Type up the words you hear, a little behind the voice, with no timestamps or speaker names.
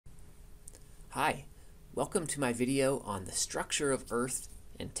Hi, welcome to my video on the structure of Earth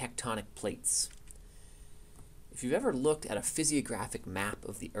and tectonic plates. If you've ever looked at a physiographic map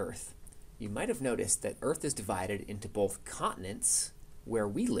of the Earth, you might have noticed that Earth is divided into both continents, where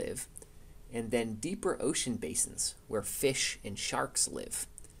we live, and then deeper ocean basins, where fish and sharks live.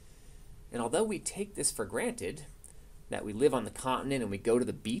 And although we take this for granted, that we live on the continent and we go to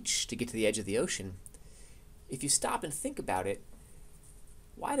the beach to get to the edge of the ocean, if you stop and think about it,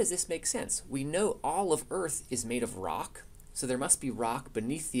 why does this make sense? We know all of Earth is made of rock, so there must be rock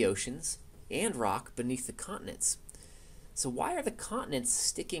beneath the oceans and rock beneath the continents. So why are the continents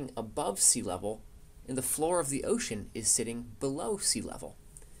sticking above sea level and the floor of the ocean is sitting below sea level?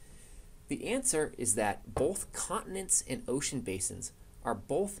 The answer is that both continents and ocean basins are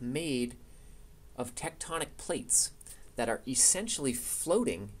both made of tectonic plates that are essentially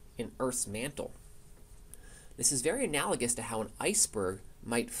floating in Earth's mantle. This is very analogous to how an iceberg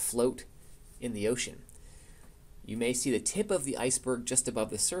might float in the ocean. You may see the tip of the iceberg just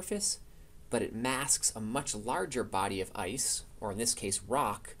above the surface, but it masks a much larger body of ice, or in this case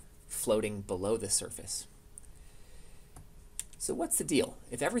rock, floating below the surface. So what's the deal?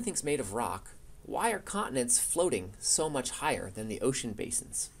 If everything's made of rock, why are continents floating so much higher than the ocean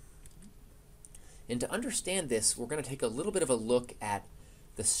basins? And to understand this, we're going to take a little bit of a look at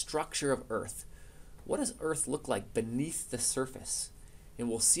the structure of Earth. What does Earth look like beneath the surface? And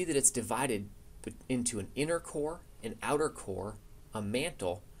we'll see that it's divided into an inner core, an outer core, a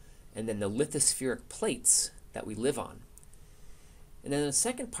mantle, and then the lithospheric plates that we live on. And then in the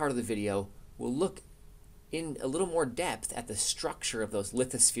second part of the video, we'll look in a little more depth at the structure of those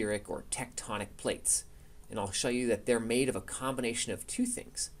lithospheric or tectonic plates. And I'll show you that they're made of a combination of two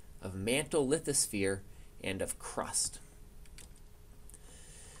things, of mantle lithosphere and of crust.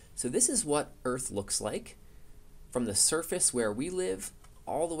 So this is what Earth looks like from the surface where we live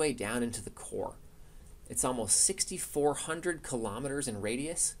all the way down into the core. It's almost 6,400 kilometers in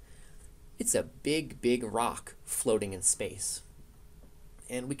radius. It's a big, big rock floating in space.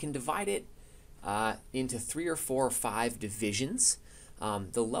 And we can divide it into 3 or 4 or 5 divisions.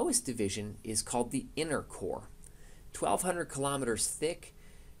 The lowest division is called the inner core. 1,200 kilometers thick,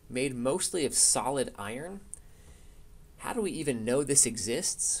 made mostly of solid iron. How do we even know this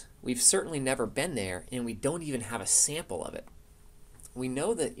exists? We've certainly never been there, and we don't even have a sample of it. We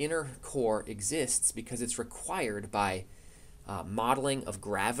know the inner core exists because it's required by modeling of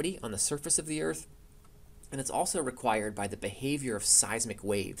gravity on the surface of the Earth, and it's also required by the behavior of seismic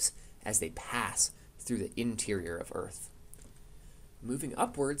waves as they pass through the interior of Earth. Moving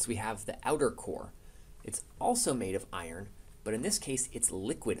upwards, we have the outer core. It's also made of iron, but in this case, it's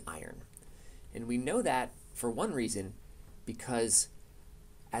liquid iron. And we know that for one reason, because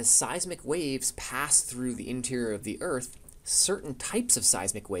as seismic waves pass through the interior of the Earth, certain types of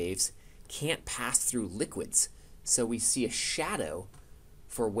seismic waves can't pass through liquids. So we see a shadow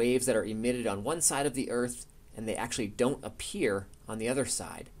for waves that are emitted on one side of the Earth, and they actually don't appear on the other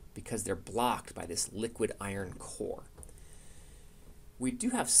side because they're blocked by this liquid iron core. We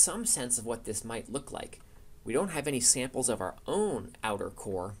do have some sense of what this might look like. We don't have any samples of our own outer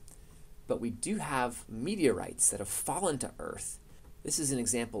core, but we do have meteorites that have fallen to Earth. This is an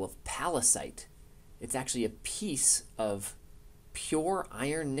example of palisite. It's actually a piece of pure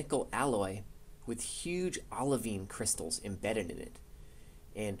iron-nickel alloy with huge olivine crystals embedded in it.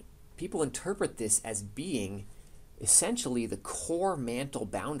 And people interpret this as being essentially the core mantle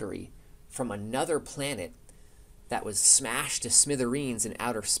boundary from another planet that was smashed to smithereens in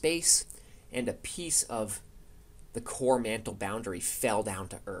outer space, and a piece of the core mantle boundary fell down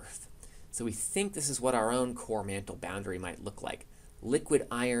to Earth. So we think this is what our own core mantle boundary might look like. Liquid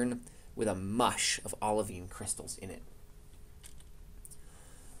iron with a mush of olivine crystals in it.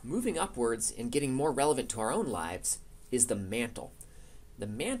 Moving upwards and getting more relevant to our own lives is the mantle. The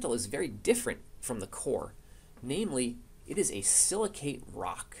mantle is very different from the core. Namely, it is a silicate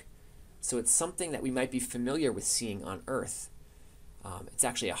rock. So it's something that we might be familiar with seeing on Earth. It's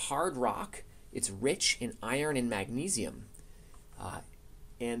actually a hard rock. It's rich in iron and magnesium.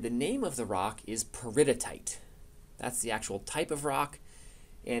 And the name of the rock is peridotite. That's the actual type of rock,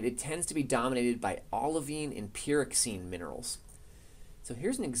 and it tends to be dominated by olivine and pyroxene minerals. So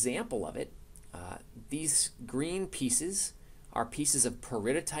here's an example of it. These green pieces are pieces of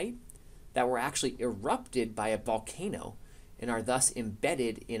peridotite that were actually erupted by a volcano and are thus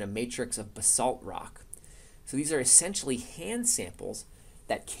embedded in a matrix of basalt rock. So these are essentially hand samples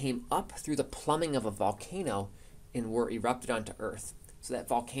that came up through the plumbing of a volcano and were erupted onto Earth. So that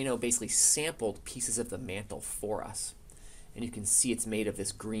volcano basically sampled pieces of the mantle for us. And you can see it's made of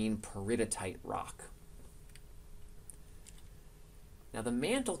this green peridotite rock. Now the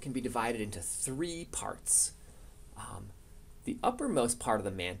mantle can be divided into three parts. The uppermost part of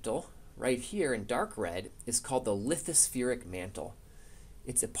the mantle, right here in dark red, is called the lithospheric mantle.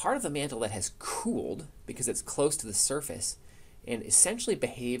 It's a part of the mantle that has cooled because it's close to the surface and essentially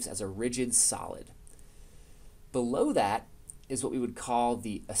behaves as a rigid solid. Below that is what we would call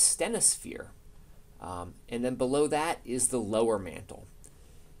the asthenosphere, and then below that is the lower mantle.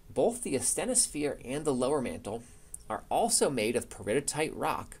 Both the asthenosphere and the lower mantle are also made of peridotite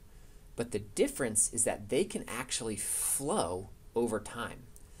rock, but the difference is that they can actually flow over time.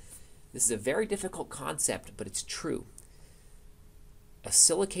 This is a very difficult concept, but it's true. A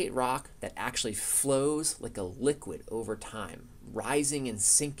silicate rock that actually flows like a liquid over time, rising and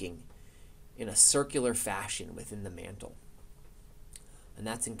sinking in a circular fashion within the mantle. And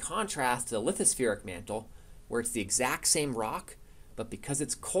that's in contrast to the lithospheric mantle, where it's the exact same rock, but because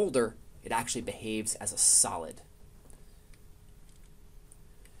it's colder, it actually behaves as a solid.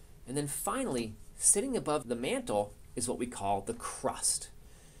 And then finally, sitting above the mantle is what we call the crust.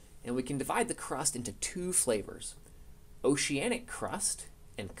 And we can divide the crust into two flavors: oceanic crust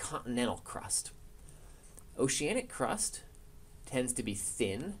and continental crust. Oceanic crust tends to be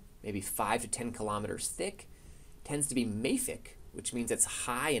thin, maybe 5 to 10 kilometers thick, tends to be mafic, which means it's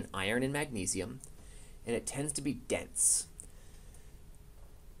high in iron and magnesium, and it tends to be dense.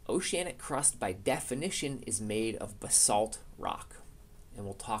 Oceanic crust, by definition, is made of basalt rock, and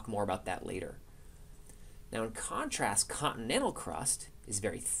we'll talk more about that later. Now, in contrast, continental crust is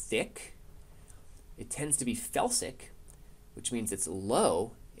very thick. It tends to be felsic, which means it's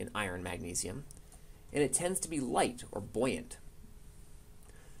low in iron magnesium, and it tends to be light or buoyant.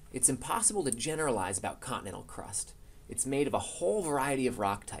 It's impossible to generalize about continental crust. It's made of a whole variety of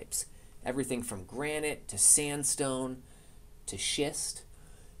rock types, everything from granite to sandstone to schist,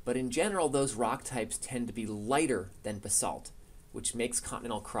 but in general those rock types tend to be lighter than basalt, which makes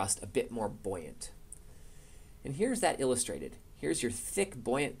continental crust a bit more buoyant. And here's that illustrated. Here's your thick,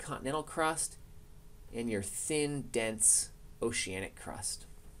 buoyant continental crust and your thin, dense oceanic crust.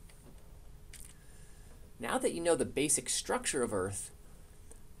 Now that you know the basic structure of Earth,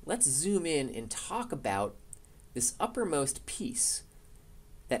 let's zoom in and talk about this uppermost piece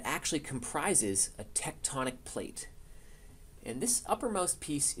that actually comprises a tectonic plate. And this uppermost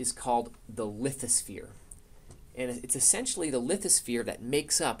piece is called the lithosphere. And it's essentially the lithosphere that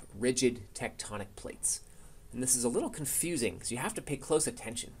makes up rigid tectonic plates. And this is a little confusing, so you have to pay close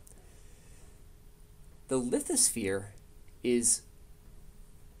attention. The lithosphere is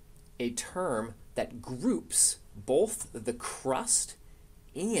a term that groups both the crust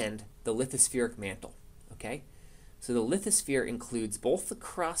and the lithospheric mantle. Okay? So the lithosphere includes both the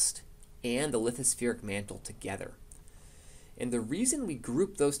crust and the lithospheric mantle together. And the reason we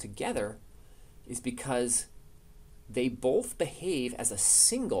group those together is because they both behave as a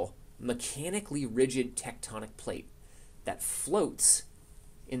single mechanically rigid tectonic plate that floats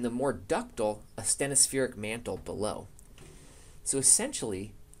in the more ductile asthenospheric mantle below. So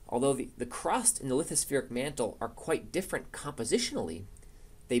essentially, although the crust and the lithospheric mantle are quite different compositionally,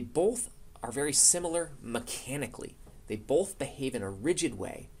 they both are very similar mechanically. They both behave in a rigid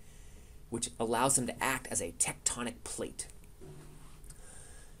way, which allows them to act as a tectonic plate.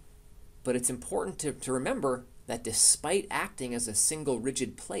 But it's important to remember that despite acting as a single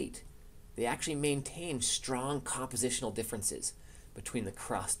rigid plate, they actually maintain strong compositional differences between the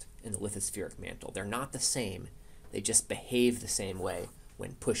crust and the lithospheric mantle. They're not the same, they just behave the same way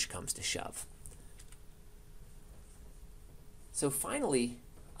when push comes to shove. So finally,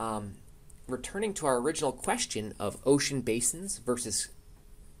 returning to our original question of ocean basins versus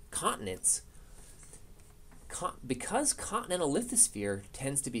continents, because continental lithosphere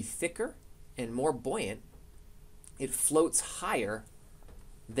tends to be thicker and more buoyant, it floats higher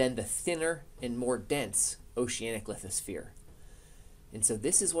than the thinner and more dense oceanic lithosphere. And so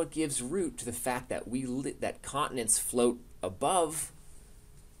this is what gives root to the fact that that continents float above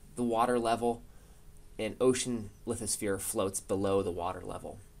the water level and ocean lithosphere floats below the water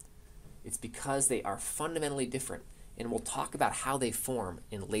level. It's because they are fundamentally different, and we'll talk about how they form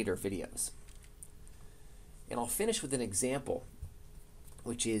in later videos. And I'll finish with an example,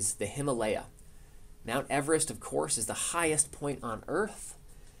 which is the Himalaya. Mount Everest, of course, is the highest point on Earth,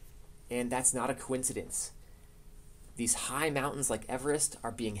 and that's not a coincidence. These high mountains like Everest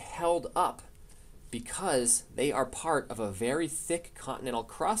are being held up because they are part of a very thick continental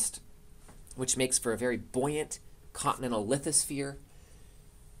crust, which makes for a very buoyant continental lithosphere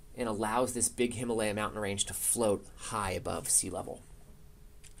and allows this big Himalaya mountain range to float high above sea level.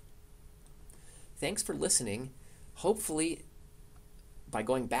 Thanks for listening. Hopefully by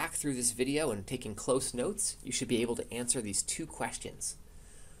going back through this video and taking close notes, you should be able to answer these two questions.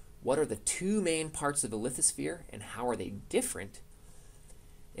 What are the two main parts of the lithosphere and how are they different?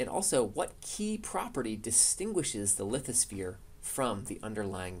 And also, what key property distinguishes the lithosphere from the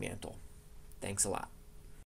underlying mantle? Thanks a lot.